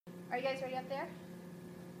Are you guys ready up there?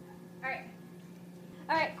 All right.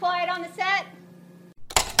 All right, quiet on the set.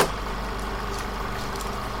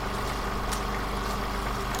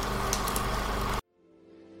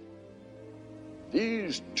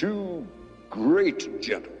 These two great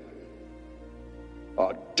gentlemen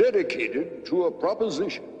are dedicated to a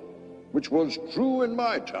proposition which was true in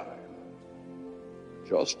my time,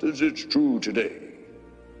 just as it's true today.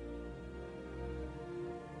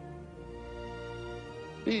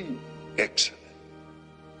 Be excellent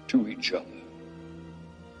to each other.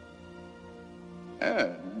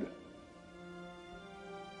 And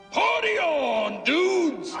party on,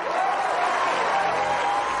 dudes!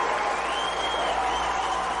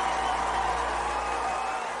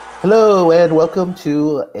 Hello, and welcome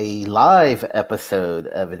to a live episode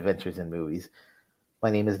of Adventures in Movies.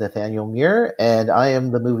 My name is Nathaniel Muir, and I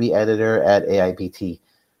am the movie editor at AIPT.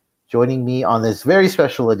 Joining me on this very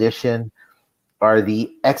special edition are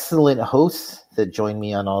the excellent hosts that join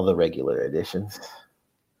me on all the regular editions.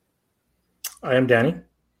 I am Danny.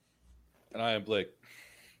 And I am Blake.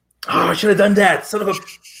 Oh, I should have done that. Son of a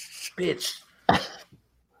bitch.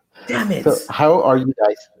 Damn it. So how are you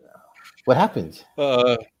guys? What happened?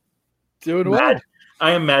 Doing well. Mad.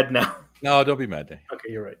 I am mad now. No, don't be mad, Danny.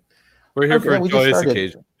 Okay, you're right. We're here for a joyous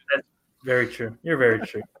occasion. That's very true. You're very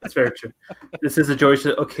true. That's very true. This is a joyous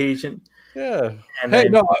occasion. Yeah. And hey,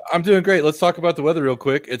 then, no, I'm doing great. Let's talk about the weather real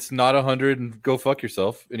quick. It's not 100 and go fuck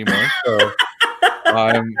yourself anymore. So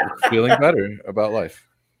I'm feeling better about life.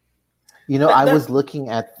 You know, I was looking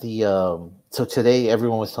at the so today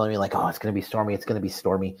everyone was telling me like, oh, it's going to be stormy. It's going to be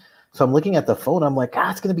stormy. So I'm looking at the phone. I'm like,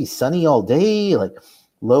 it's going to be sunny all day. Like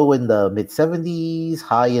low in the mid 70s,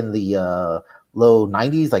 high in the low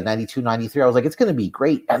 90s, like 92, 93. I was like, it's going to be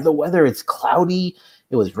great. And the weather, it's cloudy.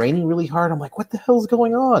 It was raining really hard. I'm like, what the hell's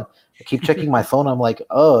going on? I keep checking my phone. I'm like,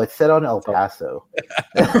 oh, it's set on El Paso.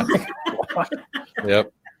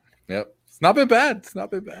 Yep. It's not been bad.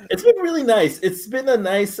 It's been really nice. It's been a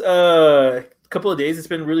nice couple of days. It's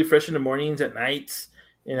been really fresh in the mornings, at nights.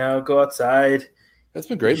 You know, go outside. That's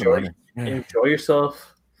been great in the morning. Enjoy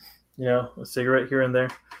yourself. You know, a cigarette here and there.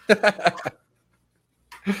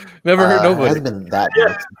 Never hurt nobody. It hasn't been that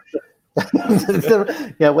nice.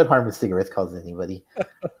 Yeah, what harm has cigarettes caused anybody?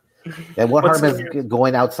 And what harm has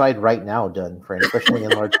going outside right now done, friend, especially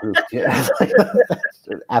in large groups? Yeah.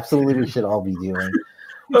 Absolutely, we should all be doing.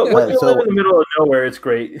 But when you live in the middle of nowhere, it's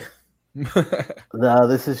great. No,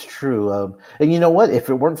 this is true. And you know what? If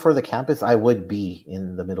it weren't for the campus, I would be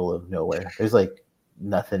in the middle of nowhere. There's like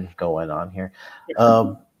nothing going on here.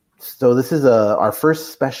 So this is our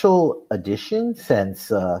first special edition since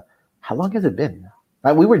how long has it been?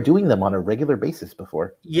 We were doing them on a regular basis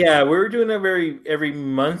before. Yeah, we were doing it every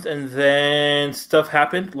month, and then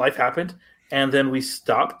life happened, and then we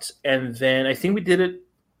stopped, and then I think we did it.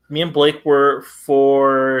 Me and Blake were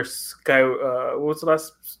for what was the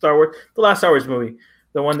last Star Wars? The last Star Wars movie,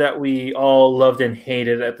 the one that we all loved and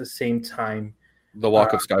hated at the same time. The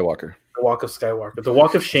Walk of Skywalker. The Walk of Skywalker. The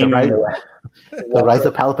Walk of Shame. The Rise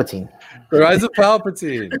of Palpatine. The Rise of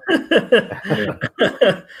Palpatine.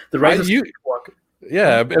 The Rise of Skywalker.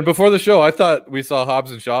 Yeah, and before the show, I thought we saw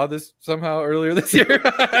Hobbs and Shaw earlier this year.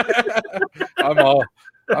 I'm all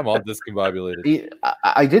discombobulated.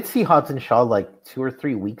 I did see Hobbs and Shaw like 2 or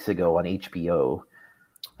 3 weeks ago on HBO.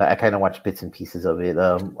 I kind of watched bits and pieces of it.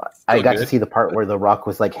 I got to see the part where The Rock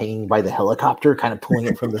was like hanging by the helicopter, kind of pulling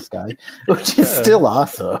it from the sky, which is still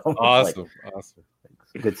awesome. Awesome.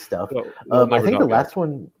 Good stuff. I think the last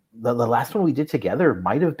one we did together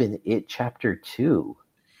might have been It Chapter 2.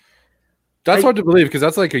 That's hard to believe because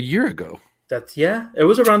that's like a year ago. It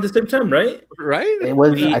was around the same time, right? Right? It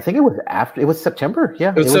was. I think it was after. It was September. Yeah,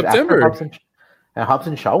 it was September. Hobbs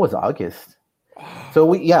and Shaw was August.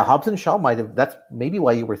 So Hobbs and Shaw might have. That's maybe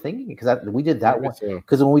why you were thinking because we did that one.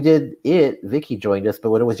 Because when we did it, Vicky joined us, but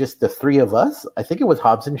when it was just the three of us, I think it was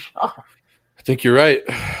Hobbs and Shaw. I think you're right.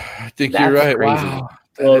 You're right. Crazy. Wow.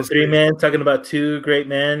 Well, 3 men talking about 2 great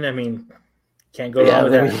men. I mean, can't go wrong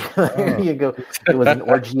with that. There you go. It was an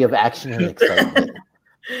orgy of action and excitement.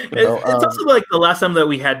 It's also like the last time that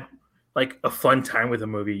we had like a fun time with a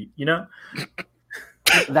movie, you know?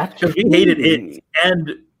 That's we hated it,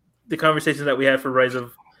 and the conversation that we had for Rise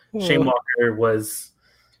of Shane Walker was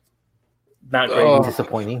not great.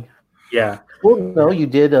 Disappointing. Yeah. Well, no, you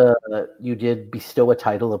did bestow a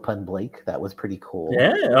title upon Blake. That was pretty cool.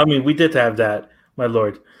 Yeah, I mean, we did have that, my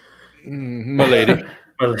lord, my lady.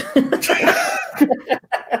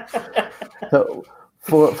 So,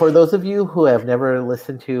 for those of you who have never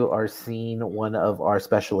listened to or seen one of our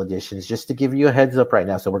special editions, just to give you a heads up right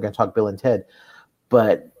now, so we're going to talk Bill and Ted,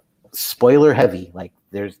 but spoiler heavy, like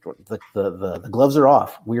there's the gloves are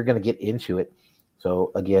off. We're going to get into it.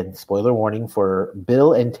 So again, spoiler warning for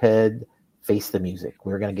Bill and Ted Face the Music.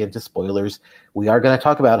 We're going to get into spoilers. We are going to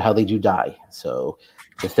talk about how they do die. So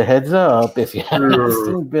just a heads up, if you haven't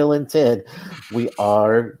seen Bill and Ted, we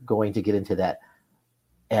are going to get into that.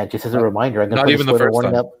 And just as a reminder, I'm going to put the spoiler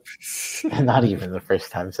warning up. Not even the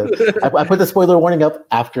first time. So I put the spoiler warning up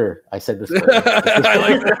after I said the spoiler. I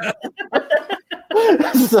like that.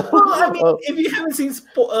 So, Well, I mean, if you haven't seen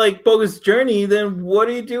Bogus Journey, then what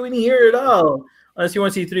are you doing here at all? Unless you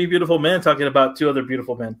want to see three beautiful men talking about two other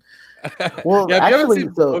beautiful men. well, Yeah, if you haven't actually,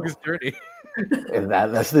 seen so Bogus Journey.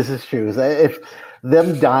 this is true. If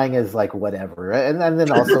them dying is like whatever, and then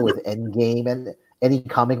also with Endgame and any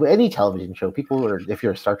comic, any television show, people are, if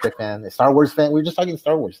you're a Star Trek fan, a Star Wars fan, we're just talking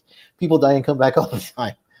Star Wars. People die and come back all the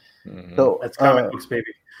time. Mhm. So That's comic books, baby.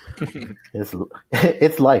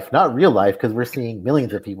 it's life, not real life, because we're seeing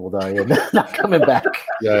millions of people die and not coming back.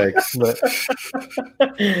 Yikes. But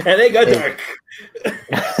And they got dark.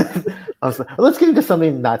 let's get into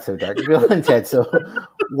something not so dark. Bill and Ted. So,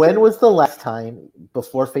 when was the last time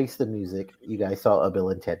before Face the Music you guys saw a Bill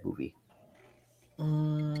and Ted movie?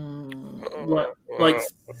 What, like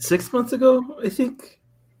 6 months ago, I think.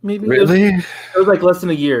 Maybe Really? It was like less than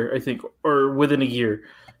a year, I think, or within a year,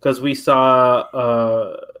 because we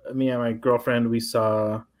saw me and my girlfriend. We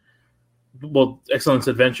saw Excellence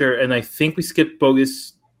Adventure, and I think we skipped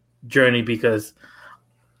Bogus Journey because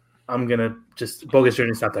Bogus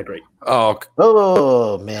Journey's not that great.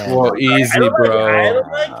 Oh man, Well, easy, bro. I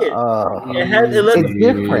don't like it. It's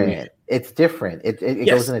different. It's different. It Yes.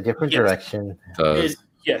 goes in a different Yes. direction.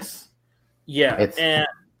 Yes, yeah, It's-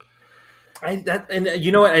 and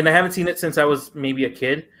you know what? And I haven't seen it since I was maybe a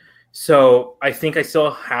kid, so I think I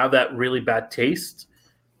still have that really bad taste.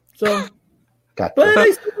 So, Gotcha. but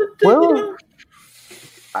I still, Well, you know,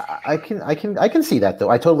 I can see that though.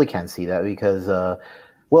 I totally can see that because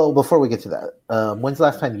before we get to that, when's the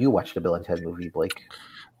last time you watched a Bill and Ted movie, Blake?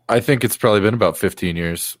 I think it's probably been about 15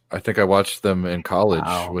 years. I think I watched them in college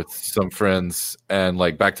Wow. with some friends and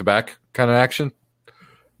like back to back kind of action.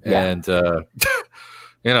 Yeah. And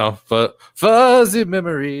but fuzzy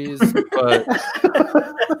memories. But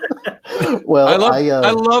Well,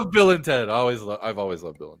 I love Bill and Ted. I've always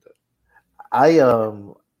loved Bill and Ted.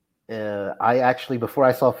 I actually, before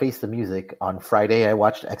I saw Face the Music, on Friday I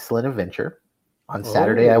watched Excellent Adventure. On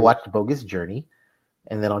Saturday I watched Bogus Journey.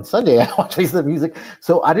 And then on Sunday I watched Face the Music.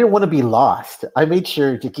 So I didn't want to be lost. I made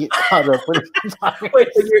sure to get caught up with wait,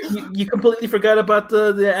 you completely forgot about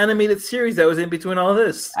the animated series that was in between all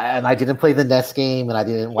this. And I didn't play the NES game, and I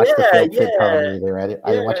didn't watch the failed sitcom either. I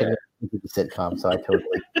didn't watch any of the sitcom, so I totally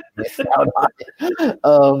missed out on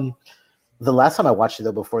it. The last time I watched it,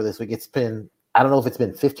 though, before this week, it's been, I don't know if it's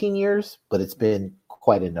been 15 years, but it's been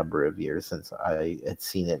quite a number of years since I had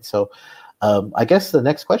seen it. So I guess the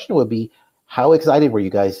next question would be, how excited were you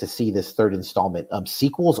guys to see this third installment?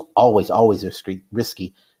 Sequels always are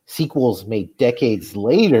risky. Sequels made decades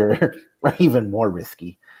later are even more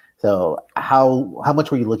risky. So how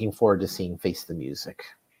much were you looking forward to seeing Face the Music?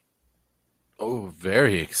 Oh,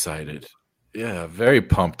 very excited. Yeah, very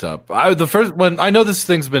pumped up. The first one, I know this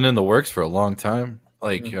thing's been in the works for a long time.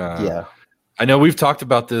 Yeah. I know we've talked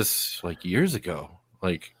about this like years ago,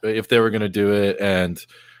 like if they were going to do it. And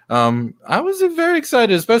I was very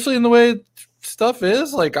excited, especially in the way stuff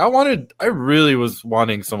is. Like I really was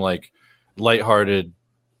wanting some like lighthearted,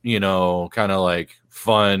 kind of like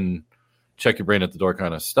fun, check your brain at the door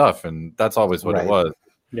kind of stuff. And that's always what it was.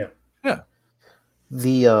 Yeah.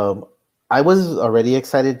 I was already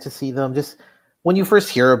excited to see them. Just when you first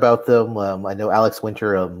hear about them, I know Alex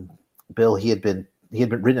Winter, Bill, he had been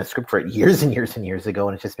written a script for it years and years and years ago,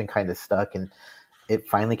 and it's just been kind of stuck, and it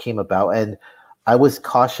finally came about. And I was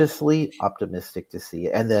cautiously optimistic to see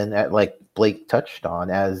it. And then, like Blake touched on,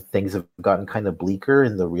 as things have gotten kind of bleaker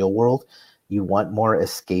in the real world, you want more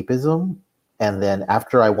escapism. And then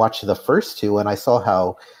after I watched the first two, and I saw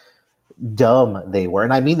how dumb they were,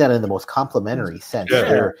 and I mean that in the most complimentary sense.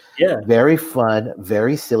 Yeah. They're very fun,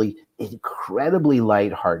 very silly, incredibly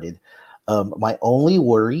lighthearted. My only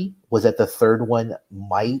worry was that the third one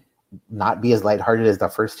might not be as lighthearted as the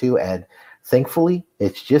first two, and thankfully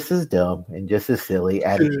it's just as dumb and just as silly,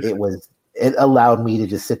 and it allowed me to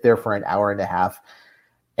just sit there for an hour and a half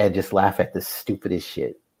and just laugh at the stupidest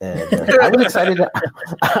shit. And I was excited.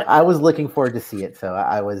 I was looking forward to see it, so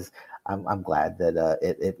I'm glad that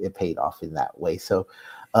it paid off in that way. So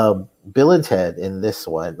Bill and Ted in this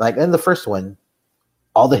one, like in the first one,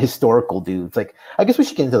 all the historical dudes. Like, I guess we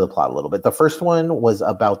should get into the plot a little bit. The first one was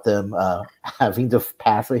about them having to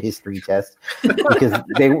pass a history test because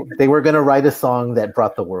they were going to write a song that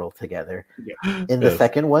brought the world together. Yeah. In the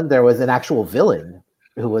second one, there was an actual villain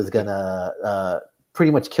who was going to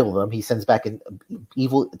pretty much kill them. He sends back an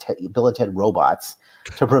evil Bill and Ted robots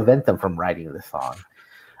to prevent them from writing the song.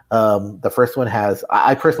 The first one has,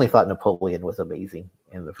 I personally thought Napoleon was amazing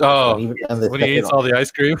in the first one. Even in the when he eats all the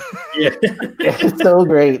ice cream. Yeah. It's so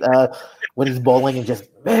great. When he's bowling and just,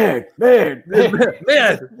 man.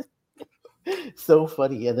 So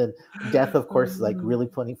funny. And then Death, of course, is like really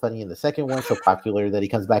funny in the second one, so popular that he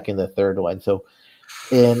comes back in the third one. So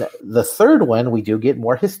in the third one, we do get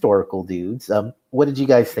more historical dudes. What did you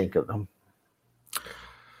guys think of them?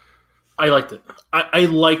 I liked it. I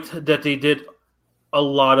liked that they did a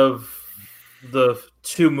lot of the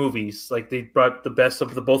two movies. Like, they brought the best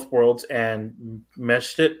of the both worlds and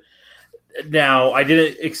meshed it. Now, I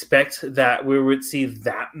didn't expect that we would see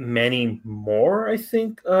that many more, I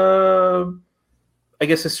think. I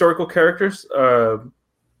guess historical characters.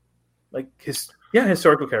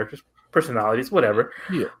 Historical characters. Personalities, whatever.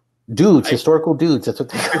 Yeah. Dudes, historical dudes. That's what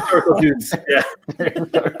they are. Historical dudes, yeah.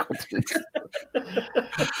 Historical dudes.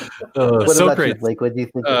 What so about great. you, Blake? What do you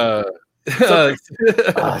think? So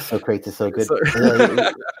great. It's so good.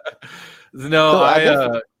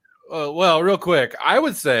 Well, real quick, I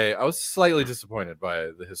would say I was slightly disappointed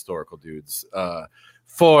by the historical dudes.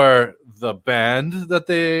 For the band that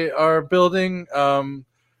they are building, I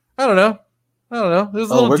don't know. There's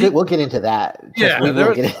a little we'll get into that. Yeah,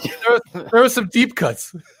 there were some deep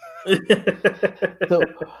cuts. So,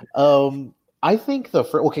 I think the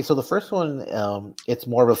first one, it's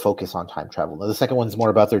more of a focus on time travel. The second one's more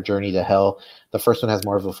about their journey to hell. The first one has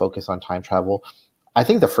more of a focus on time travel. I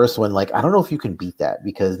think the first one, like, I don't know if you can beat that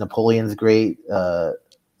because Napoleon's great.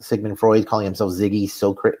 Sigmund Freud calling himself Ziggy,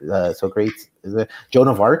 so great. Joan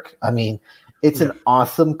of Arc. I mean, it's an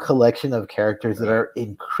awesome collection of characters that are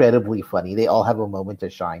incredibly funny. They all have a moment to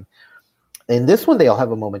shine. In this one, they all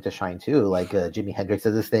have a moment to shine too. Like Jimi Hendrix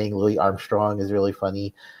does this thing. Louis Armstrong is really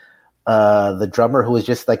funny. The drummer who was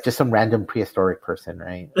just some random prehistoric person,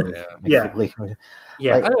 right? Yeah.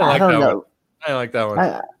 I don't know. I like that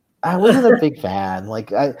one. I wasn't a big fan.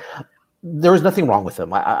 There was nothing wrong with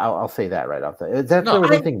them. I'll say that right off the. Is that there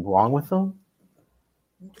was anything wrong with them?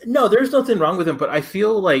 No, there's nothing wrong with them, but I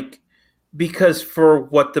feel like because for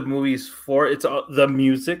what the movie's for, it's the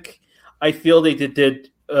music. I feel they did it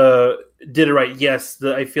right. Yes,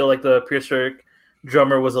 I feel like the prehistoric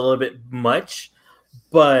drummer was a little bit much,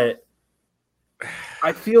 but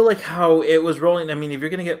I feel like how it was rolling. I mean, if you're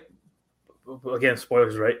gonna get, again,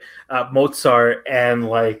 spoilers, right? Mozart and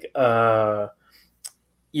like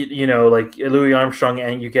Louis Armstrong,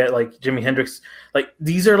 and you get like Jimi Hendrix. Like,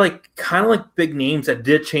 these are like kind of like big names that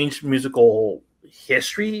did change musical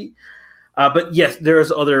history. But yes,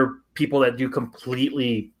 there's other people that do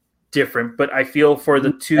completely different. But I feel for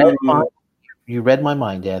the two, you read my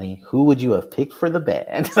mind, Danny. Who would you have picked for the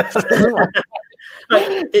band?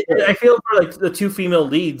 I feel for like the two female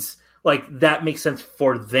leads, like that makes sense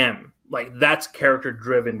for them. Like, that's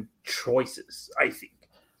character-driven choices, I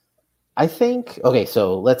think. Okay,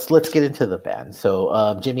 so let's get into the band. So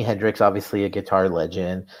Jimi Hendrix, obviously a guitar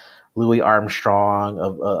legend. Louis Armstrong,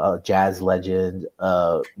 a jazz legend.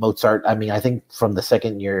 Mozart. I mean, I think from the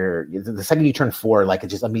second you turn 4, like, it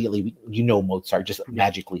just immediately Mozart. Just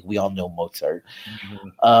magically, we all know Mozart. Mm-hmm.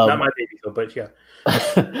 Not my baby, though, but yeah.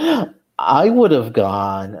 I would have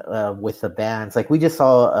gone with the bands. Like, we just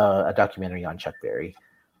saw a documentary on Chuck Berry.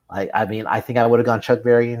 I mean, I think I would have gone Chuck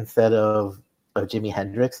Berry instead of Jimi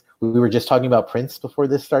Hendrix. We were just talking about Prince before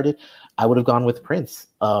this started. I would have gone with Prince.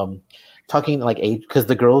 Talking like age, because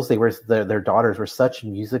the girls, their daughters were such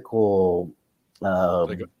musical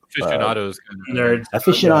like aficionados, nerds.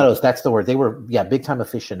 Aficionados, that's the word. They were big time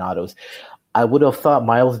aficionados. I would have thought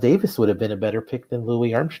Miles Davis would have been a better pick than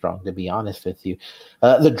Louis Armstrong, to be honest with you.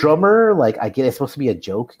 The drummer, like, I get it's supposed to be a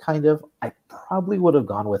joke, kind of. I probably would have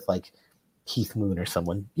gone with like Keith Moon or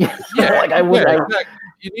someone. Exactly.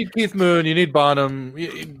 You need Keith Moon. You need Bonham.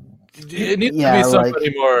 It needs to be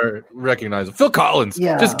somebody more recognizable. Phil Collins.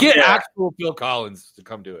 Yeah, just get actual Phil Collins to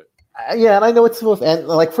come do it. And I know it's supposed, and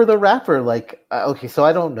like for the rapper, like okay, so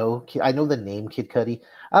I don't know. I know the name Kid Cudi.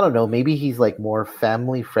 I don't know. Maybe he's like more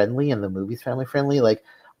family friendly, and the movie's family friendly. Like,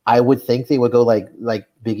 I would think they would go like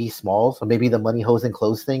Biggie Smalls. So maybe the Money Hose and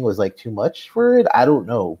Clothes thing was like too much for it. I don't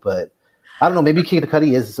know, but I don't know. Maybe Kid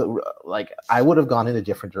Cudi is like, I would have gone in a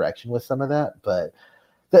different direction with some of that, but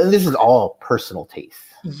this is all personal taste.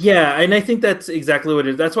 Yeah, and I think that's exactly what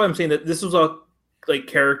it is. That's why I'm saying that this was all like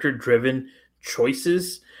character-driven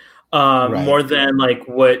choices. Right. more than like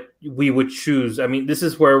what we would choose. I mean, this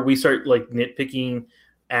is where we start like nitpicking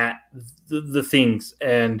at the things,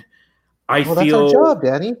 and I Well, feel that's our job,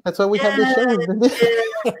 Danny. That's why we have this show.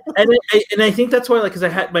 and I think that's why, like, because I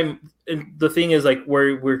had and the thing is, like,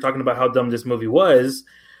 where we're talking about how dumb this movie was.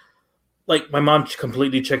 Like, my mom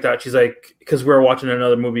completely checked out. She's like, because we were watching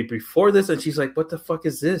another movie before this, and she's like, "What the fuck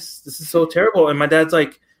is this? This is so terrible." And my dad's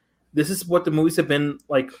like, "This is what the movies have been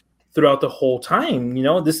like throughout the whole time. You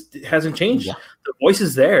know, this hasn't changed. Yeah. The voice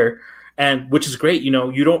is there, and which is great. You know,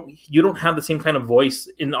 you don't have the same kind of voice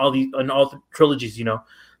in all the trilogies. You know,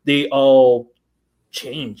 they all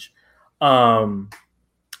change."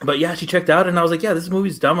 But yeah, she checked out, and I was like, "Yeah, this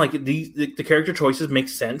movie's dumb. Like, the character choices make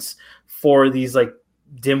sense for these like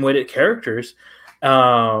dim-witted characters. You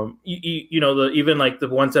know, even like the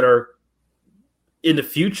ones that are in the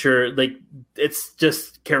future, like it's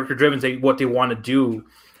just character driven, what they want to do,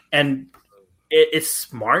 and it's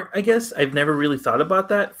smart. I guess I've never really thought about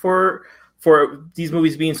that for these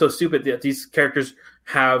movies being so stupid that these characters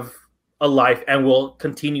have a life and will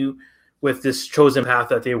continue with this chosen path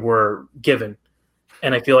that they were given.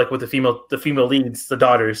 And I feel like with the female leads, the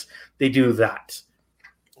daughters, they do that.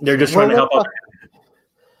 They're just trying to help out.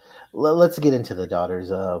 Let's get into the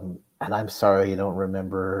daughters. And I'm sorry I don't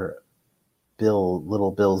remember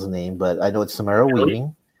little Bill's name, but I know it's Samara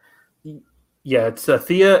Weaving. Yeah, it's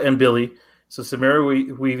Thea and Billy. So Samara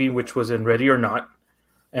Weaving, which was in Ready or Not.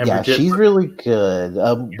 And yeah, Bridget, she's really good.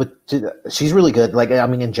 But she's really good. Like, I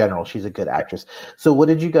mean, in general, she's a good actress. So what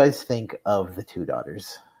did you guys think of the two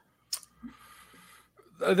daughters?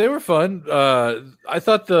 They were fun. I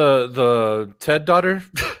thought the Ted daughter,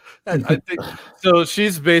 I think so.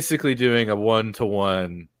 She's basically doing a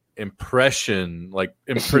 1-to-1 impersonation. I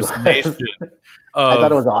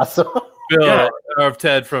thought it was awesome. Bill of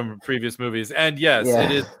Ted from previous movies, and yes,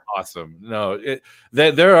 it is awesome. No,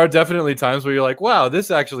 there are definitely times where you're like, wow,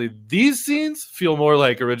 these scenes feel more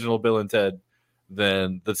like original Bill and Ted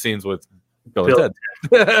than the scenes with Bill and Ted.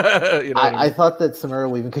 You know I thought that Samara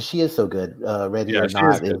Weaving, because she is so good, Ready or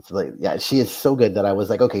Not, it's like, she is so good that I was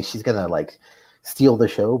like, okay, she's gonna like steal the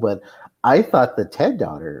show. But I thought the Ted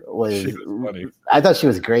daughter was funny. I thought she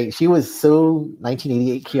was great. She was so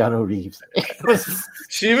 1988 Keanu Reeves.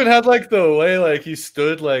 She even had like the way like he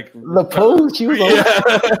stood, like the pose. She was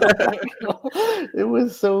it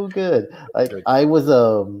was so good. Like I was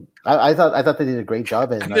I thought they did a great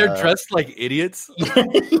job, and they're dressed like idiots.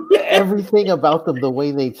 Everything about them, the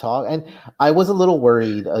way they talk, and I was a little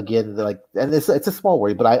worried again. Like, and it's a small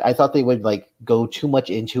worry, but I thought they would like go too much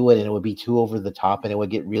into it, and it would be too over the top, and it would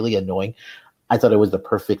get really annoying. I thought it was the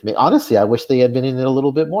perfect mix. Honestly, I wish they had been in it a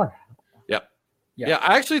little bit more. Yeah,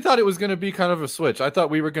 I actually thought it was going to be kind of a switch. I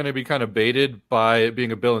thought we were going to be kind of baited by it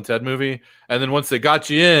being a Bill and Ted movie, and then once they got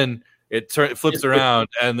you in, it flips around,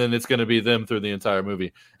 and then it's going to be them through the entire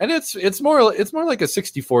movie. And it's more like a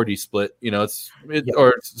 60-40 split, you know,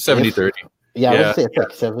 or 70-30. Yeah, I would say it's like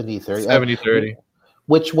 70-30. 70-30.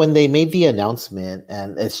 Which, when they made the announcement,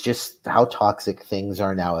 and it's just how toxic things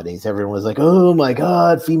are nowadays, everyone was like, oh my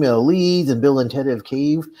God, female leads and Bill and Ted have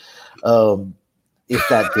caved. If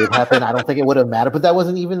that did happen, I don't think it would have mattered, but that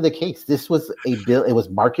wasn't even the case. This was it was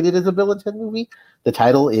marketed as a Bill and Ted movie. The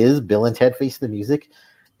title is Bill and Ted Face the Music.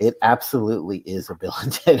 It absolutely is a Bill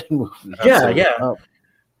and Ted movie. Yeah.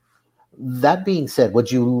 That being said, would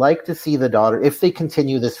you like to see the daughter, if they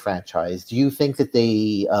continue this franchise, do you think that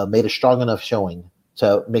they made a strong enough showing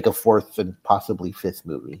to make a fourth and possibly fifth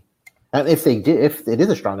movie? And if they did, if it is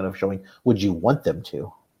a strong enough showing, would you want them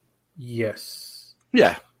to? Yes.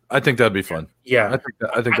 Yeah. I think that'd be fun. Yeah,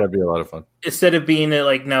 I think that'd be a lot of fun. Instead of being at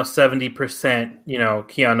like now 70%, you know,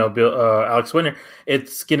 Keanu, Bill, Alex Winter,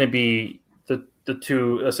 it's gonna be the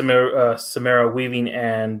two Samara Weaving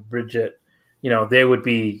and Bridget. You know, they would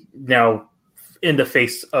be now in the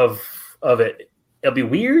face of it. It'll be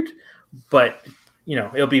weird, but you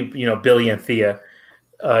know, it'll be Billy and Thea.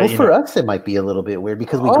 For us, it might be a little bit weird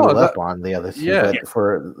because we grew up on the other two. Yeah. But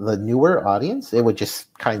for the newer audience, it would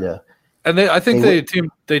just kind of. And I think they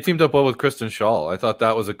teamed up well with Kristen Schaal. I thought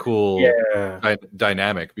that was a cool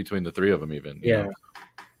dynamic between the three of them. Even you know?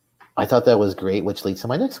 I thought that was great, which leads to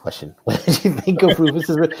my next question. What did you think of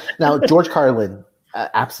Rufus's? Now, George Carlin,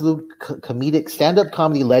 absolute comedic stand-up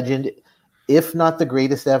comedy legend, if not the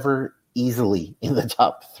greatest ever, easily in the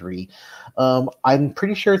top three. I'm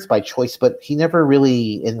pretty sure it's by choice, but he never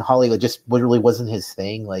really in Hollywood just really wasn't his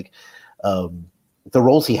thing. Like. The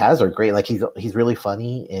roles he has are great. Like he's really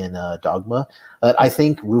funny in Dogma. I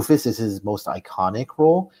think Rufus is his most iconic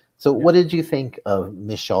role. So, what did you think of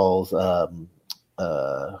Michelle's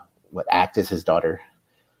act as his daughter?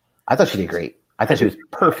 I thought she did great. I thought she was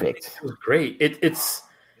perfect. It was great. It's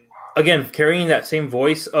again, carrying that same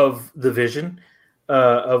voice of the vision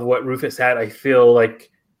of what Rufus had, I feel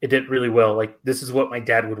like it did really well. Like, this is what my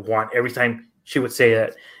dad would want every time she would say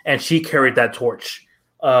that, and she carried that torch,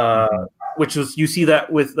 which was, you see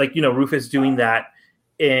that with, like, Rufus doing that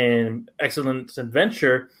in Excellent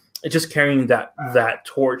Adventure, just carrying that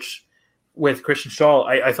torch with Christian Shaw.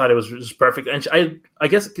 I thought it was just perfect, and I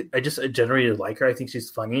guess I just generated like her. I think she's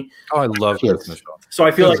funny. Oh, I love Kristen Shaw. So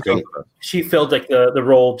I feel like great. she filled like the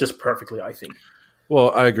role just perfectly, I think.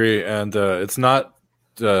 Well, I agree, and it's not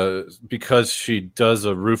because she does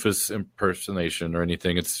a Rufus impersonation or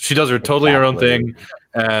anything. It's she does her totally her own thing,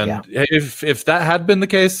 and if that had been the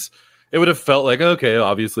case, it would have felt like, okay,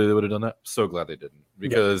 obviously they would have done that. So glad they didn't,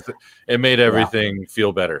 because it made everything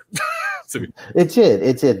feel better. It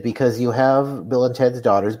did, because you have Bill and Ted's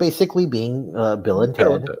daughters basically being Bill and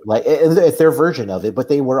Ted. Like, it's their version of it, but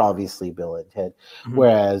they were obviously Bill and Ted. Mm-hmm.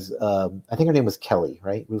 Whereas I think her name was Kelly,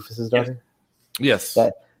 right? Rufus's daughter. Yes.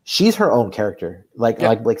 She's her own character. Like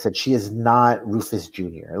Blake said, she is not Rufus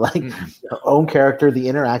Jr. Like, her own character. The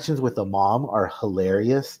interactions with the mom are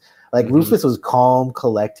hilarious. Like, Rufus was calm,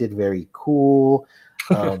 collected, very cool.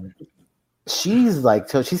 She's like,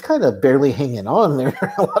 so she's kind of barely hanging on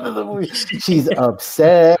there. A lot of the movies, she's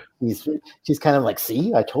upset. She's kind of like,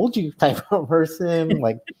 see, I told you, type of person.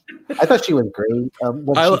 Like, I thought she was great.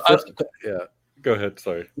 Go ahead.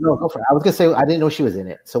 Sorry. No, go for it. I was gonna say I didn't know she was in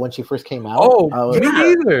it. So when she first came out, me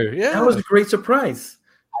neither. Yeah, that was a great surprise.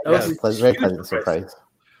 That was a very pleasant surprise.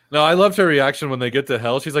 No, I loved her reaction when they get to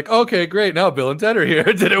hell. She's like, "Okay, great. Now Bill and Ted are here."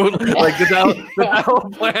 Did that whole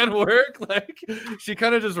plan work? Like, she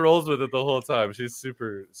kind of just rolls with it the whole time. She's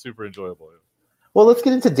super, super enjoyable. Well, let's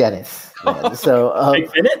get into Dennis. So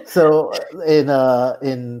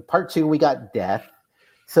in part 2, we got Death.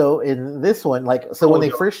 So in this one, when they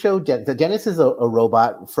first showed Dennis is a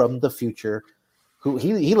robot from the future, who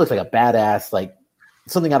he looks like a badass, like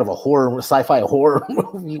something out of a sci-fi horror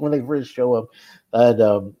movie when they first show him.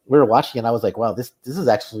 And we were watching, and I was like, "Wow, this is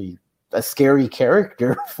actually a scary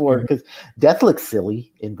character because Death looks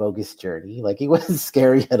silly in Bogus Journey. Like, he wasn't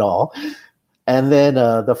scary at all." And then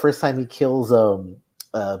the first time he kills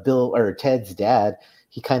Bill or Ted's dad,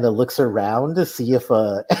 he kind of looks around to see if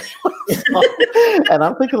anyone saw. And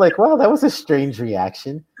I'm thinking, like, wow, that was a strange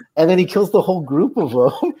reaction. And then he kills the whole group of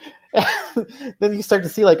them. Then you start to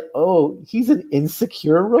see, like, oh, he's an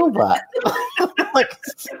insecure robot.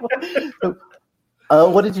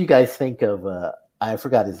 What did you guys think of? I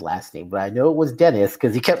forgot his last name, but I know it was Dennis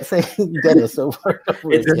because he kept saying Dennis over and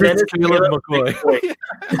over. It's Dennis Caleb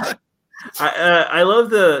McCoy. I love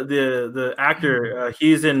the actor.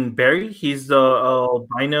 He's in Barry. He's the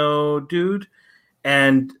albino dude,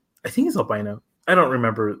 and I think he's albino. I don't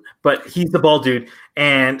remember, but he's the bald dude,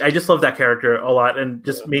 and I just love that character a lot. And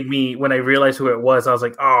just made me, when I realized who it was, I was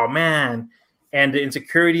like, oh man! And the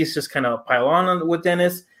insecurities just kind of pile on with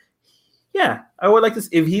Dennis. Yeah, I would like this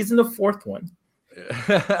if he's in the fourth one.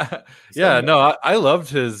 I loved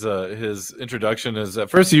his introduction. As at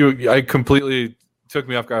first, I completely took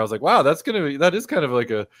me off guard. I was like, wow, that is kind of like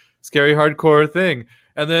a scary hardcore thing.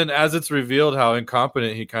 And then as it's revealed how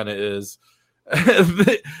incompetent he kind of is,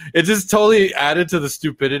 it just totally added to the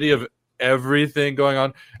stupidity of everything going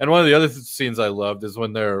on. And one of the other scenes I loved is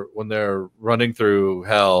when they're running through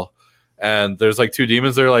hell, and there's like two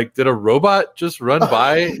demons. They're like, did a robot just run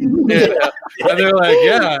by? And they're like,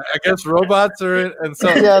 yeah, I guess robots are in. And so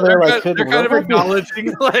they're kind of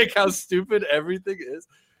acknowledging like how stupid everything is.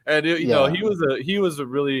 And he was a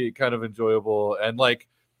really kind of enjoyable, and like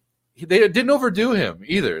they didn't overdo him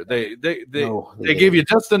either. They gave you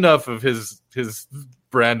just enough of his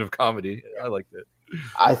brand of comedy. I liked it.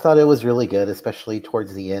 I thought it was really good, especially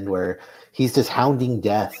towards the end where he's just hounding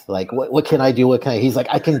Death. Like, what can I do? He's like,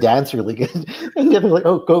 I can dance really good. And Death is like,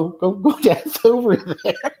 oh, go dance over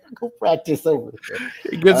there. Go practice over there.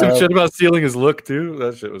 He gets some shit about stealing his look too.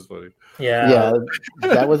 That shit was funny. Yeah,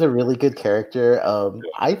 that was a really good character.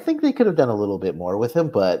 I think they could have done a little bit more with him,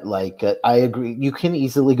 but I agree, you can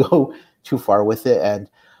easily go too far with it. And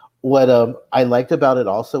what I liked about it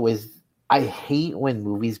also is I hate when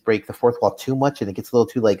movies break the fourth wall too much and it gets a little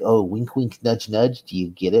too like, oh, wink, wink, nudge, nudge. Do you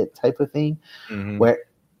get it? Type of thing. Mm-hmm. Where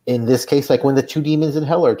in this case, like when the two demons in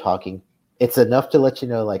hell are talking, it's enough to let you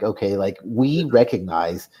know, like, okay, like we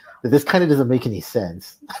recognize that this kind of doesn't make any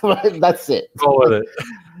sense. That's it. Go with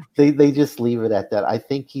it. They just leave it at that. I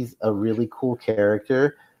think he's a really cool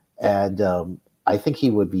character, and I think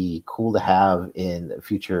he would be cool to have in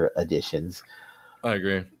future editions. I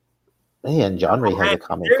agree. And John Ray has a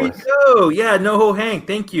comment for us. There you go. Yeah, NoHo Hank.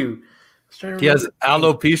 Thank you. He has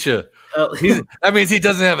alopecia. That means he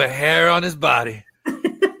doesn't have a hair on his body.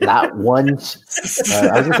 Not one. I was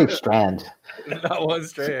gonna say strand. Not one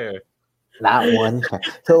straight hair. Not one.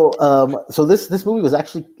 So this movie was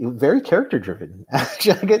actually very character driven.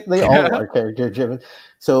 Actually, I guess they all are character driven.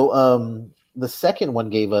 So the second one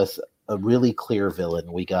gave us a really clear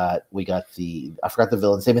villain. We got the I forgot the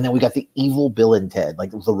villain's name, and then we got the evil Bill and Ted, like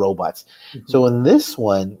the robots. Mm-hmm. So in this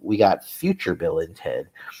one, we got future Bill and Ted.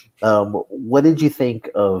 What did you think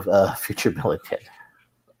of future Bill and Ted?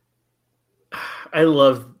 I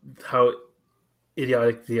love how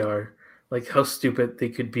idiotic they are, like how stupid they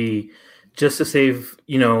could be. Just to save,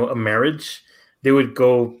 a marriage, they would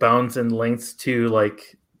go bounds and lengths to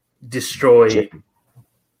like destroy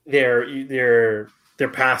their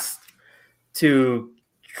past to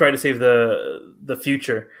try to save the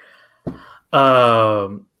future. I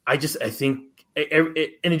think, and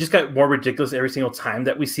it just got more ridiculous every single time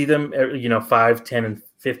that we see them. 5, 10, and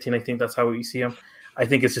 15. I think that's how we see them. I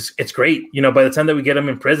think it's great. By the time that we get them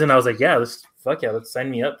in prison, I was like, yeah, let's sign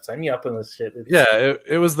me up on this shit.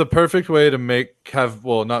 It was the perfect way to have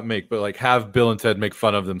Bill and Ted make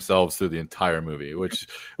fun of themselves through the entire movie, which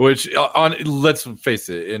let's face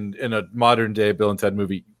it, in a modern day Bill and Ted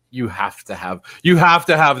movie, you have to have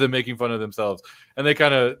them making fun of themselves, and they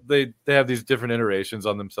have these different iterations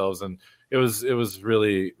on themselves, and it was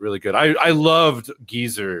really, really good. I loved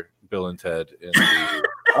Geezer Bill and Ted in the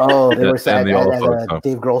they were sad at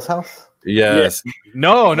Dave Grohl's house. Yes.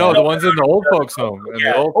 No, the ones in the old folks' home.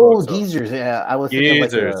 Geezers. Yeah, I was thinking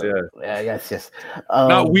Geezers. Yes.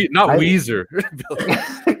 Not Weezer.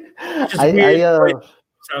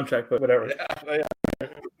 Soundtrack, but whatever.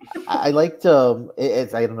 I liked. I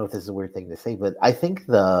don't know if this is a weird thing to say, but I think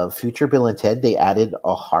the future Bill and Ted, they added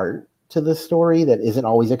a heart to the story that isn't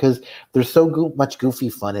always there because there's so much goofy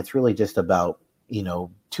fun. It's really just about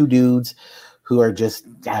two dudes who are just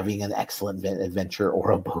having an excellent adventure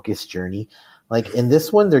or a bogus journey. Like in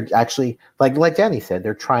this one, they're actually like Danny said,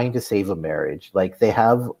 they're trying to save a marriage. Like they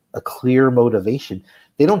have a clear motivation.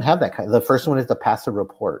 They don't have that kind. The first one is to pass a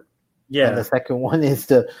report. Yeah. And the second one is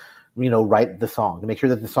to, write the song, to make sure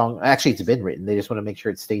that the song, actually it's been written. They just want to make sure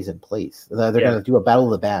it stays in place. They're going to do a battle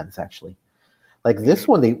of the bands, actually. Like this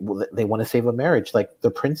one, they want to save a marriage. Like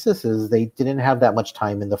the princesses, they didn't have that much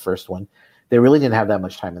time in the first one. They really didn't have that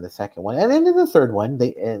much time in the second one. And then in the third one,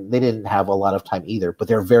 they didn't have a lot of time either, but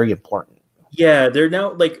they're very important. Yeah, they're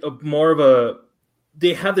now like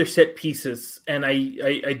they have their set pieces, and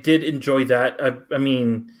I did enjoy that.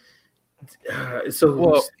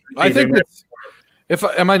 I think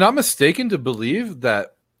am I not mistaken to believe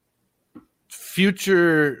that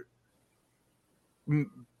future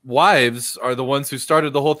wives are the ones who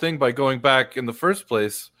started the whole thing by going back in the first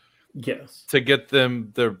place? Yes. To get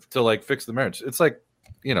them to fix the marriage. It's if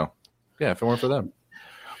it weren't for them.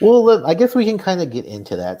 Well, I guess we can kind of get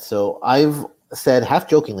into that. So I've said half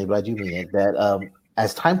jokingly, but I do mean it, that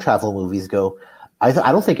as time travel movies go, I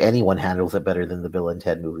don't think anyone handles it better than the Bill and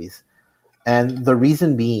Ted movies. And the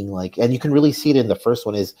reason being, and you can really see it in the first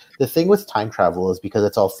one, is the thing with time travel is because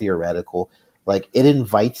it's all theoretical. Like it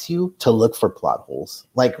invites you to look for plot holes.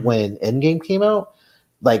 Like when Endgame came out,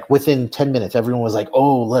 within 10 minutes, everyone was like,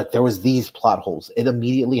 oh, look, there was these plot holes. It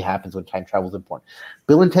immediately happens when time travel is important.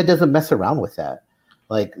 Bill and Ted doesn't mess around with that.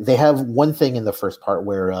 Like they have one thing in the first part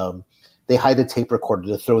where they hide a tape recorder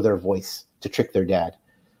to throw their voice to trick their dad.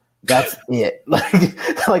 That's it.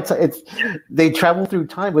 They travel through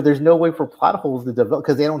time, but there's no way for plot holes to develop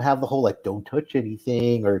because they don't have the whole don't touch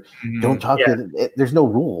anything or don't talk. There's no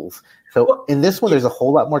rules. So in this one, there's a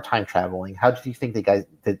whole lot more time traveling. How do you think they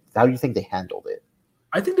handled it?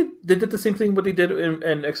 I think they did the same thing what they did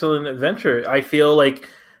in Excellent Adventure. I feel like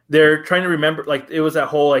they're trying to remember, it was that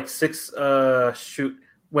whole 6 shoot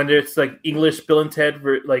when it's English Bill and Ted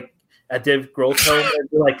were at Dave Grohl's home, and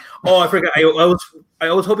they're oh, I forgot.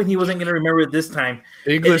 I was hoping he wasn't going to remember it this time.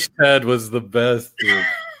 English Ted was the best, dude.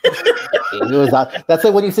 That's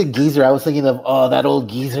when you said geezer, I was thinking of that old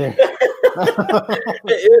geezer.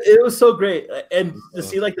 it was so great, and to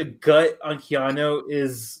see the gut on Keanu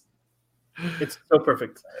it's so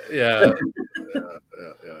perfect. Yeah.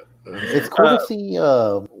 It's cool to see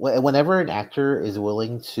whenever an actor is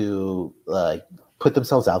willing to put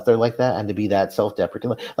themselves out there like that and to be that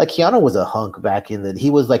self-deprecating. Like Keanu was a hunk back he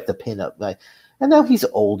was the pinup guy. And now he's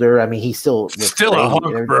older. I mean, he's still a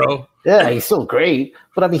hunk, bro. Yeah, he's still great.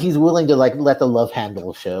 But I mean, he's willing to let the love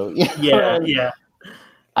handle show. Yeah.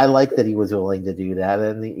 I like that he was willing to do that,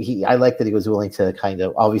 and I like that he was willing to kind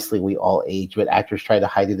of. Obviously, we all age, but actors try to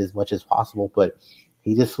hide it as much as possible. But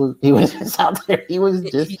he was just out there. He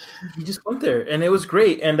just went there, and it was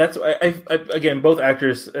great. And that's I again, both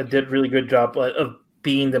actors did really good job of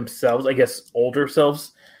being themselves. I guess older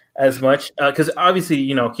selves, as much because obviously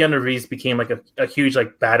Keanu Reeves became like a huge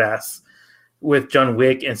like badass with John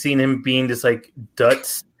Wick, and seeing him being this like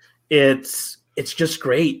Dutz, it's just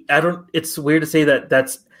great. It's weird to say that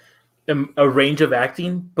that's a range of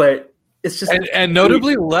acting, but it's just and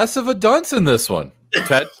notably less of a dunce in this one.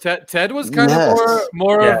 Ted was kind of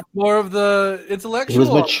more of the intellectual. He was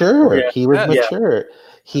mature. Yeah. He was mature.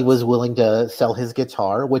 He was willing to sell his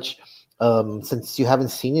guitar, which since you haven't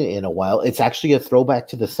seen it in a while, it's actually a throwback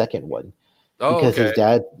to the second one. Because his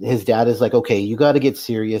dad is like, okay, you got to get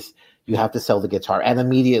serious. You have to sell the guitar. And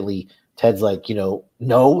immediately Ted's like,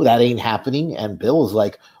 no, that ain't happening. And Bill's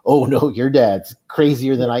like, oh no, your dad's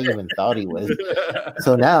crazier than I even thought he was.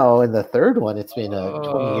 So now in the third one, it's been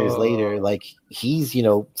 20 years later, like he's,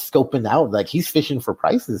 scoping out, like he's fishing for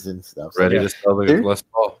prices and stuff. Ready to sell the Les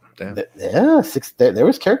Paul. Damn. There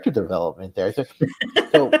was character development there. So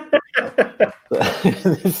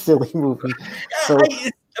this silly movie. So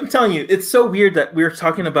I'm telling you, it's so weird that we're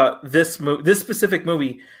talking about this specific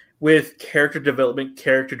movie with character development,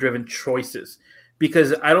 character-driven choices,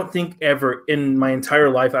 because I don't think ever in my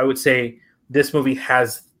entire life I would say this movie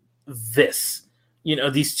has this,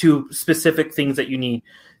 these two specific things that you need.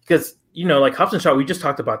 Because like Hobbs and Shaw, we just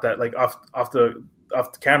talked about that, like off the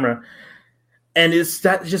camera, and it's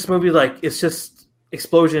that just movie like it's just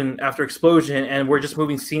explosion after explosion, and we're just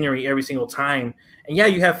moving scenery every single time. And yeah,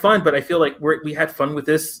 you have fun, but I feel like we had fun with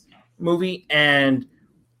this movie, and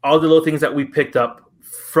all the little things that we picked up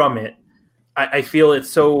from it. I feel it's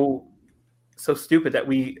so stupid that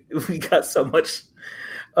we got so much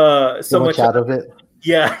out of it.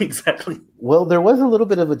 Yeah, exactly. Well, there was a little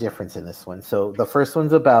bit of a difference in this one. So the first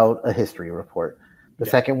one's about a history report. The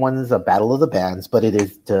second one's a battle of the bands, but it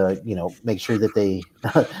is to make sure that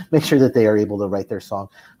they are able to write their song.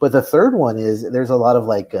 But the third one is there's a lot of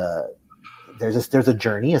like there's a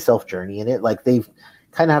journey, a self journey in it. Like they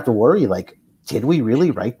kind of have to worry, like, did we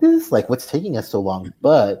really write this? Like, what's taking us so long?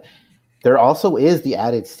 But there also is the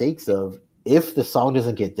added stakes of if the song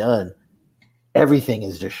doesn't get done, everything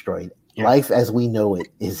is destroyed. Yeah. Life as we know it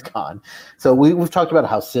is gone. So we've talked about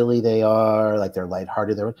how silly they are, like they're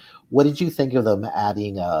lighthearted. What did you think of them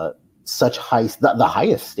adding the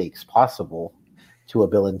highest stakes possible to a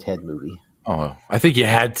Bill and Ted movie? Oh, I think you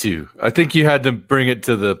had to. I think you had to bring it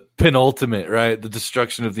to the penultimate, right? The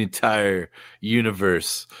destruction of the entire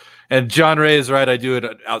universe. And John Ray is right. I do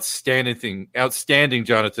an outstanding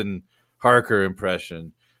Jonathan Harker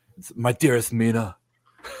impression. It's, my dearest Mina.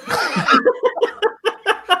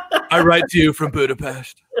 I write to you from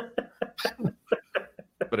Budapest.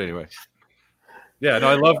 But anyway. Yeah, no,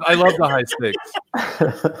 I love the high stakes.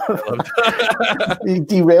 You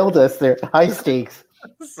derailed us there. High stakes.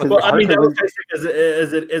 Well, I mean, that was high stakes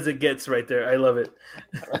as it gets right there. I love it.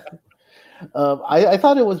 I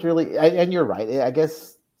thought it was really, and you're right. I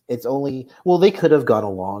guess it's only, well, they could have gone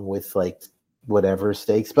along with like whatever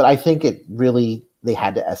stakes, but I think they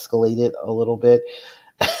had to escalate it a little bit.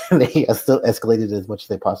 They still escalated as much as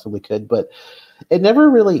they possibly could, but it never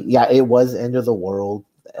really, it was end of the world.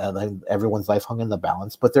 Everyone's life hung in the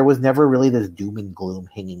balance, but there was never really this doom and gloom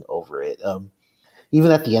hanging over it.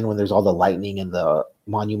 Even at the end when there's all the lightning and the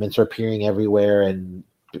monuments are appearing everywhere and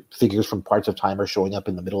figures from parts of time are showing up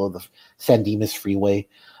in the middle of the San Dimas freeway.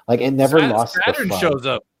 Like it never lost Saturn the fun. Shows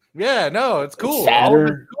up. Yeah, no, it's cool.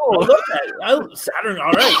 Saturn. I love that. Saturn.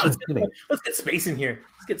 All right, let's get space in here.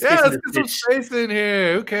 Let's get some space in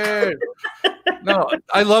here. Who cares? No,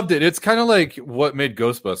 I loved it. It's kind of like what made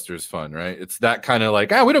Ghostbusters fun, right? It's that kind of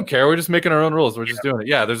like, we don't care. We're just making our own rules. We're just doing it.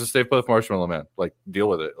 Yeah, there's a Stay Puft Marshmallow Man. Like, deal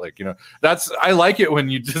with it. Like, I like it when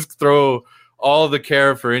you just throw all the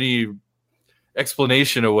care for any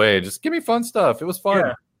explanation away. Just give me fun stuff. It was fun.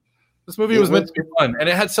 Yeah. This movie was meant to be fun, and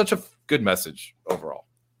it had such a good message overall.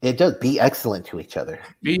 It does. Be excellent to each other.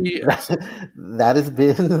 That has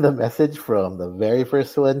been the message from the very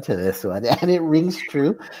first one to this one, and it rings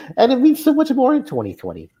true, and it means so much more in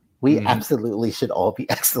 2020. We absolutely should all be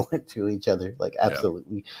excellent to each other, like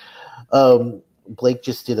absolutely. Yeah. Blake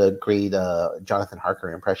just did a great Jonathan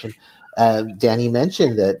Harker impression. Danny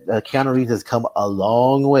mentioned that Keanu Reeves has come a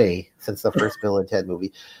long way since the first Bill and Ted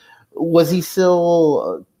movie. Was he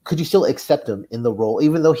still? Could you still accept him in the role,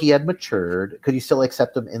 even though he had matured? Could you still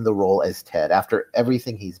accept him in the role as Ted after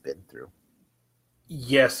everything he's been through?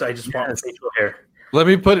 Yes, I just want facial hair. Let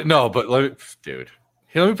me put it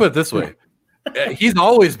this way: he's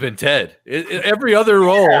always been Ted. Every other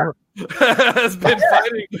role has been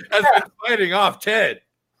fighting off Ted.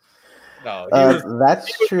 No,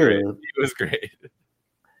 that's true. He was great.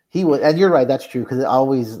 He was, and you're right. That's true because it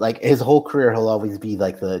always, like his whole career, he'll always be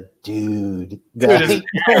like the dude.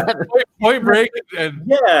 Point Break,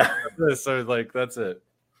 and so like that's it.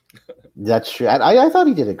 That's true. I thought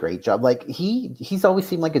he did a great job. Like he's always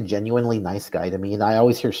seemed like a genuinely nice guy to me, and I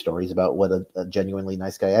always hear stories about what a genuinely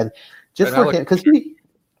nice guy. And just And for him, because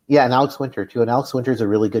and Alex Winter too. And Alex Winter's a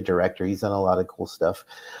really good director. He's done a lot of cool stuff.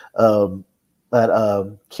 But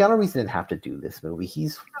Keanu Reeves didn't have to do this movie.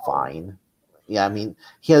 He's fine. Yeah, I mean,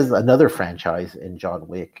 he has another franchise in John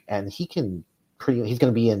Wick, and he's going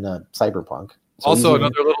to be in Cyberpunk. So Also,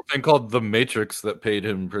 another little thing called The Matrix that paid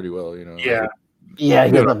him pretty well. Yeah. Yeah,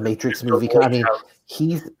 he has a Matrix movie. I mean,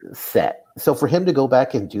 he's set. So for him to go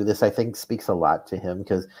back and do this, I think speaks a lot to him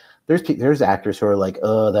because there's actors who are like,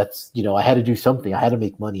 that's, I had to do something. I had to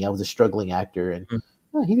make money. I was a struggling actor. And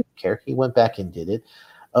he didn't care. He went back and did it.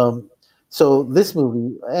 So this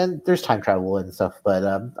movie, and there's time travel and stuff, but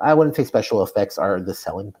I wouldn't say special effects are the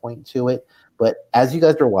selling point to it. But as you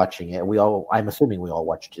guys are watching it, I'm assuming we all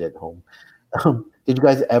watched it at home. Did you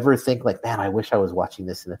guys ever think like, man, I wish I was watching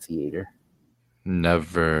this in a theater?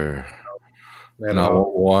 Never.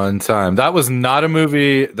 Not one time. That was not a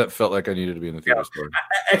movie that felt like I needed to be in the theater.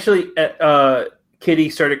 Yeah. Actually, Kitty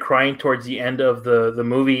started crying towards the end of the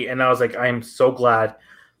movie, and I was like, I am so glad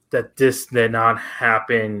that this did not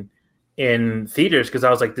happen in theaters, because I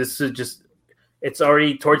was like, this is just, it's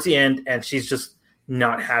already towards the end, and she's just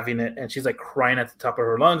not having it, and she's like crying at the top of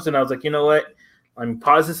her lungs, and I was like, you know what? Let me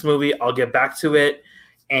pause this movie. I'll get back to it.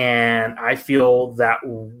 And I feel that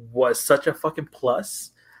was such a fucking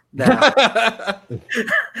plus that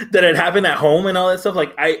that it happened at home and all that stuff.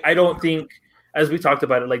 Like, I don't think, as we talked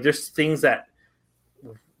about it, like there's things that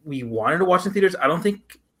we wanted to watch in theaters. I don't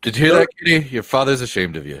think. Did you hear that, Kitty? Your father's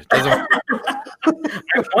ashamed of you. I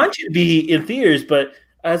want you to be in theaters, but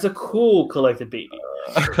as a cool collected baby.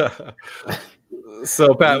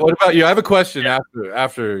 So, Pat, what about you? I have a question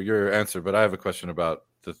after your answer, but I have a question about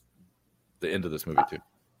the end of this movie too.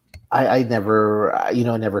 I never, it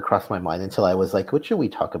never crossed my mind until I was like, what should we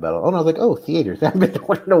talk about? Oh, and I was like, oh, theaters. I haven't been to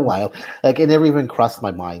one in a while. Like, it never even crossed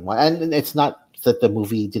my mind. And it's not that the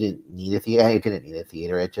movie didn't need a theater. It didn't need a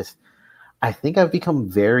theater. It just, I think I've become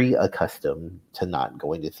very accustomed to not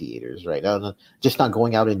going to theaters right now. Just not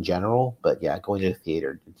going out in general, but yeah, going to the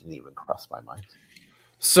theater didn't even cross my mind.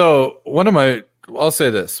 So I'll say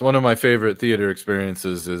this. One of my favorite theater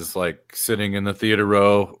experiences is like sitting in the theater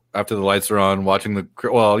row after the lights are on, watching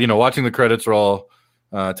the credits roll,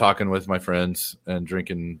 talking with my friends and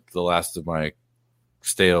drinking the last of my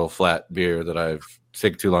stale flat beer that I've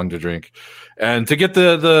taken too long to drink. And to get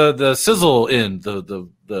the sizzle in,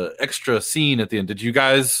 the extra scene at the end. Did you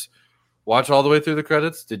guys watch all the way through the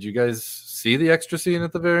credits? Did you guys see the extra scene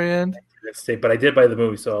at the very end? But I did buy the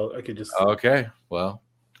movie, so I could just. Okay, well.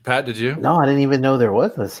 Pat, did you? No, I didn't even know there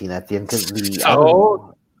was a scene at the end.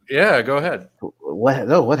 Yeah, go ahead.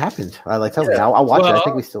 What happened? Tell me. I'll watch it. I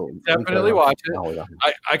think we still definitely watch it.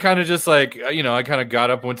 I kind of just I kind of got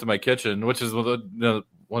up, went to my kitchen, which is one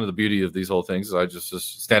of the beauty of these whole things. Is I just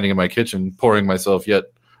standing in my kitchen, pouring myself yet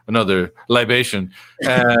another libation,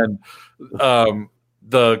 and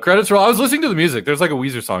the credits roll. I was listening to the music. There's like a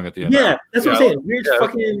Weezer song at the end. Yeah, that's what I'm saying. Weird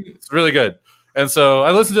fucking. It's really good. And so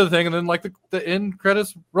I listened to the thing, and then like the end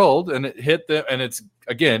credits rolled, and it hit them, and it's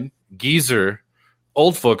again Geezer,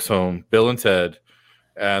 old folks home, Bill and Ted,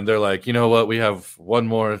 and they're like, you know what, we have one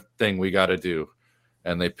more thing we got to do,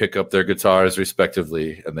 and they pick up their guitars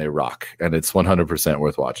respectively, and they rock, and it's 100%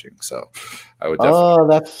 worth watching. So I would. Oh,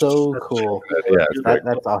 that's so cool! Yeah,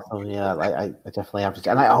 that's awesome. Yeah, I definitely have to,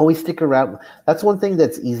 and I always stick around. That's one thing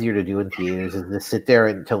that's easier to do in theaters is to sit there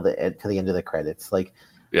until the end of the credits, like.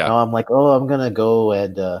 Yeah, I'm like, I'm gonna go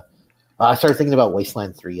and I started thinking about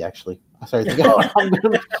Wasteland 3. Actually, I started thinking, what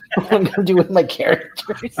I'm gonna do with my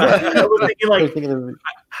characters. I was thinking,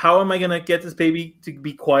 how am I gonna get this baby to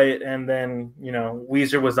be quiet? And then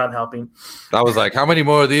Weezer was not helping. I was like, how many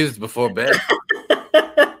more of these before bed?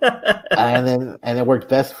 and it worked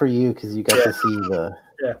best for you because you got to see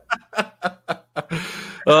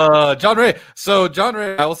the. John Ray. So John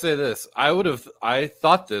Ray, I will say this: I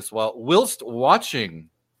thought this whilst watching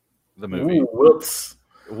the movie. Ooh,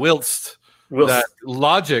 whilst that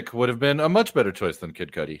Logic would have been a much better choice than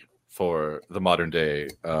Kid Cudi for the modern day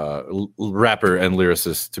rapper and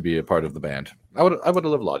lyricist to be a part of the band. I would have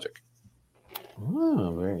loved Logic.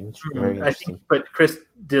 Oh, very interesting. I think, but Chris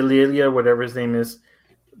D'Elia, whatever his name is,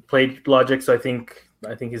 played Logic, so I think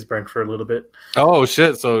he's burned for a little bit. Oh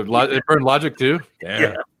shit! So it burned Logic too.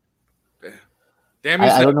 Damn. Yeah. Damn.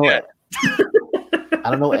 I don't know. I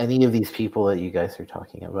don't know any of these people that you guys are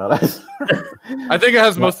talking about. I think it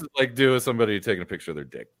has most to do with somebody taking a picture of their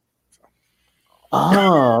dick. So.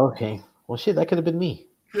 Oh, okay. Well, shit, that could have been me.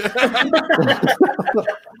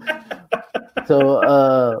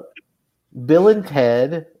 So, Bill and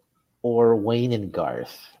Ted or Wayne and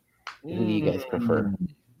Garth? Who do you guys prefer?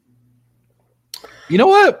 You know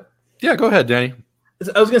what? Yeah, go ahead, Danny.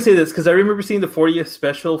 I was gonna say this because I remember seeing the 40th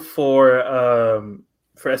special for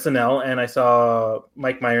SNL, and I saw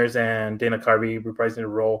Mike Myers and Dana Carvey reprising the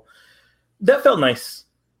role. That felt nice.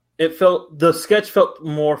 The sketch felt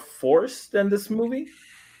more forced than this movie.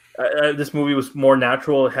 This movie was more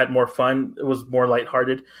natural. It had more fun. It was more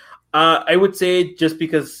lighthearted. I would say just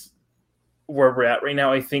because where we're at right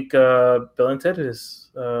now, I think Bill and Ted is.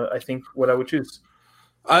 I think what I would choose.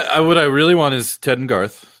 What I really want is Ted and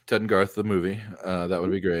Garth. Ted and Garth, the movie. That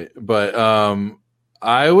would be great. But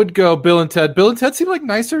I would go Bill and Ted. Bill and Ted seem like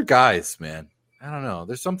nicer guys, man. I don't know.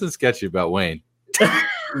 There's something sketchy about Wayne.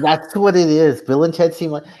 That's what it is. Bill and Ted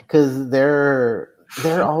seem like because they're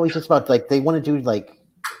always just about like they want to do like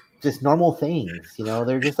just normal things. You know,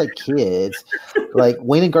 they're just like kids. Like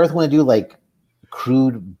Wayne and Garth want to do like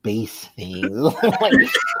crude bass things.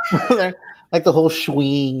 like the whole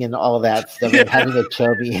swing and all of that stuff, and having a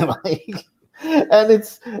chubby and like. And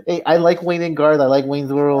I like Wayne and Garth. I like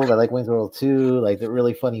Wayne's World. I like Wayne's World 2. Like they're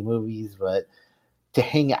really funny movies, but to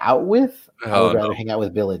hang out with, I would rather hang out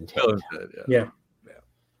with Bill and Ted. Bill and Ted, Yeah.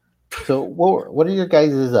 So, what are your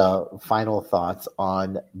guys' final thoughts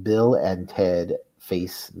on Bill and Ted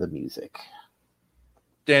Face the Music?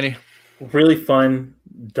 Danny. Really fun,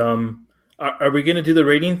 dumb. Are we going to do the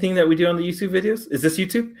rating thing that we do on the YouTube videos? Is this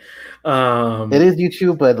YouTube? It is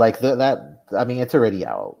YouTube, but like that. I mean, it's already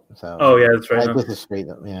out. So. Oh yeah, that's right. This is straight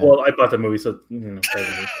up. Yeah. Well, I bought the movie, so $5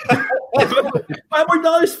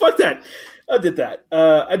 more. Fuck that. I did that.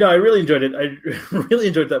 I know. I really enjoyed it. I really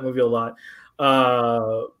enjoyed that movie a lot.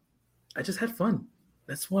 I just had fun.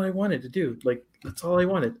 That's what I wanted to do. Like that's all I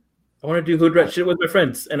wanted. I want to do hood rat shit with my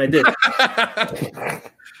friends, and I did.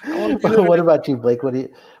 What about you, Blake? What are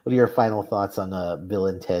your final thoughts on Bill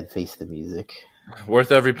and Ted Face the Music?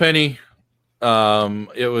 Worth every penny.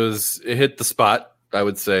 It hit the spot. I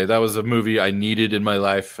would say that was a movie I needed in my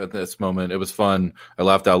life at this moment. It was fun. I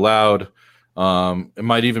laughed out loud. It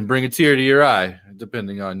might even bring a tear to your eye,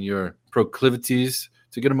 depending on your proclivities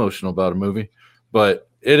to get emotional about a movie. But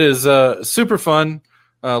it is super fun,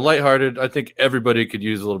 lighthearted. I think everybody could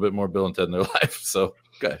use a little bit more Bill and Ted in their life. So,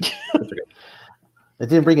 okay. It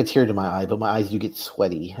didn't bring a tear to my eye, but my eyes do get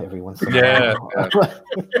sweaty every once in a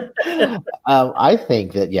while. I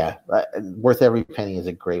think that, worth every penny is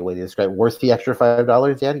a great way to describe it. Worth the extra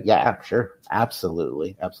 $5, Daddy? Yeah, sure.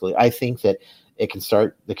 Absolutely. Absolutely. I think that they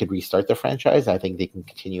could restart the franchise. I think they can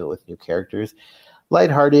continue it with new characters.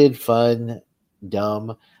 Lighthearted, fun,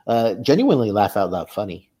 dumb, genuinely laugh out loud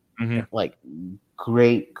funny. Mm-hmm. Like,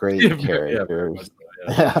 great characters.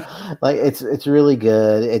 Like it's really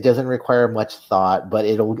good. It doesn't require much thought, but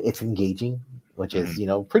it's engaging, which is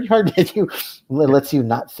pretty hard to do. It lets you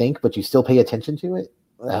not think, but you still pay attention to it.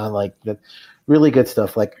 Like the really good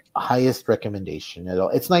stuff. Like highest recommendation at all.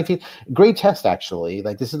 It's 19. Great test actually.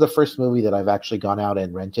 Like this is the first movie that I've actually gone out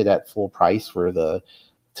and rented at full price to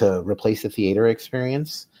replace the theater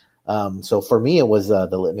experience. So for me, it was the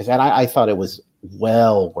litmus, and I thought it was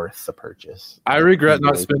well worth the purchase. I regret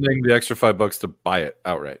not spending the extra $5 to buy it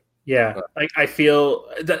outright. Yeah, I feel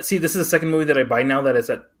that. See, this is the second movie that I buy now that is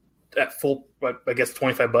at full, I guess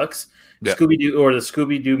 $25. Yeah. Scooby-Doo or the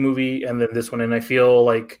Scooby-Doo movie, and then this one, and I feel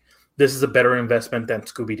like this is a better investment than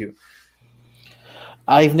Scooby-Doo.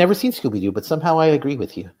 I've never seen Scooby-Doo, but somehow I agree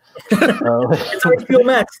with you. It's HBO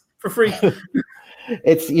Max for free.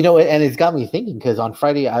 It's and it's got me thinking because on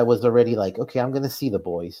Friday I was already like, okay, I'm gonna see The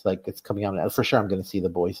Boys. Like it's coming out for sure. I'm gonna see The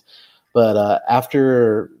Boys, but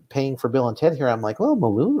after paying for Bill and Ted here, I'm like, well,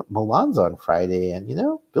 Mulan's on Friday, and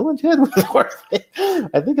Bill and Ted was worth it.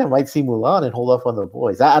 I think I might see Mulan and hold off on The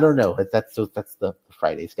Boys. I don't know. That's the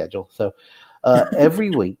Friday schedule. So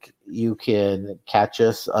every week you can catch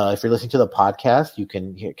us. If you're listening to the podcast, you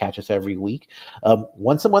can catch us every week.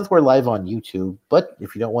 Once a month we're live on YouTube, but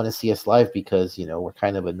if you don't want to see us live because we're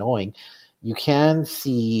kind of annoying, you can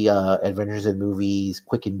see Adventures in Movies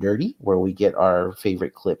Quick and Dirty, where we get our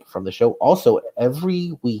favorite clip from the show. Also,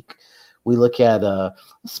 every week we look at a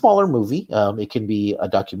smaller movie. It can be a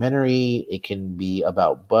documentary. It can be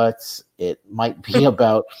about butts. It might be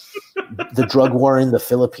about the drug war in the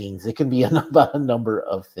Philippines. It can be about a number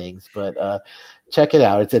of things. But check it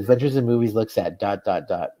out. It's Adventures in Movies looks at ...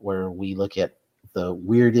 where we look at the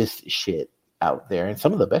weirdest shit out there and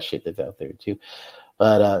some of the best shit that's out there too.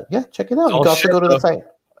 But check it out. You can also go to the site.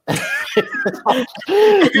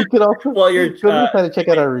 You can also while you're try to check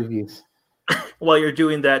out our reviews. While you're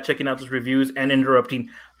doing that, checking out those reviews and interrupting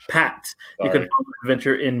Pat, you can follow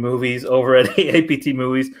Adventure in Movies over at AAPT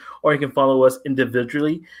Movies, or you can follow us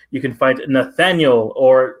individually. You can find Nathaniel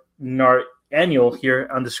or Annual here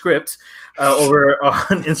on the script over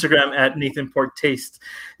on Instagram at Nathan Pork Taste.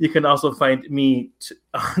 You can also find me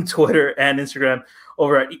on Twitter and Instagram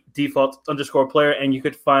over at default_player, and you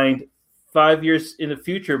could find 5 years in the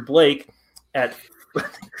future Blake at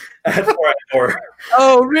 4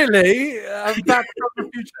 Oh, really? I'm back from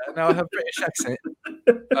the future. Now I have British accent.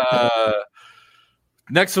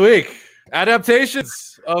 Next week,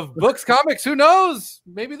 adaptations of books, comics. Who knows?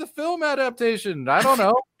 Maybe the film adaptation. I don't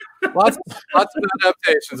know. Lots of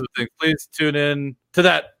adaptations of things. Please tune in to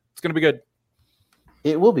that. It's going to be good.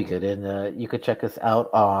 It will be good, and you could check us out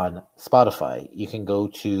on Spotify. You can go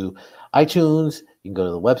to iTunes. You can go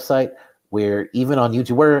to the website. We're even on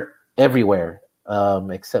YouTube. We're everywhere,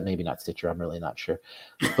 except maybe not Stitcher. I'm really not sure.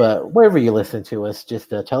 But wherever you listen to us, just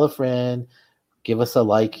tell a friend, give us a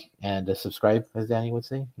like, and subscribe, as Danny would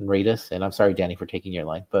say, and rate us. And I'm sorry, Danny, for taking your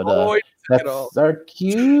line. But that's our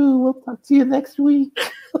cue. We'll talk to you next week.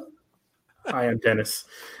 I am Dennis.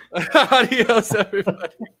 Adios,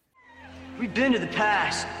 everybody. We've been to the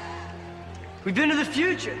past. We've been to the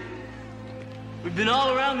future. We've been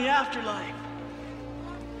all around the afterlife.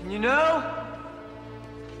 And you know,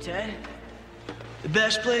 Ted, the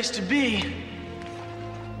best place to be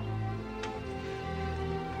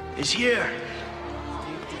is here.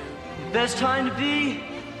 The best time to be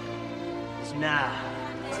is now.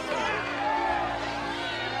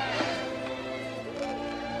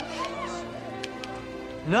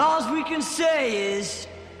 And all we can say is,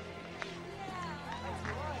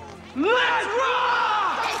 let's rock!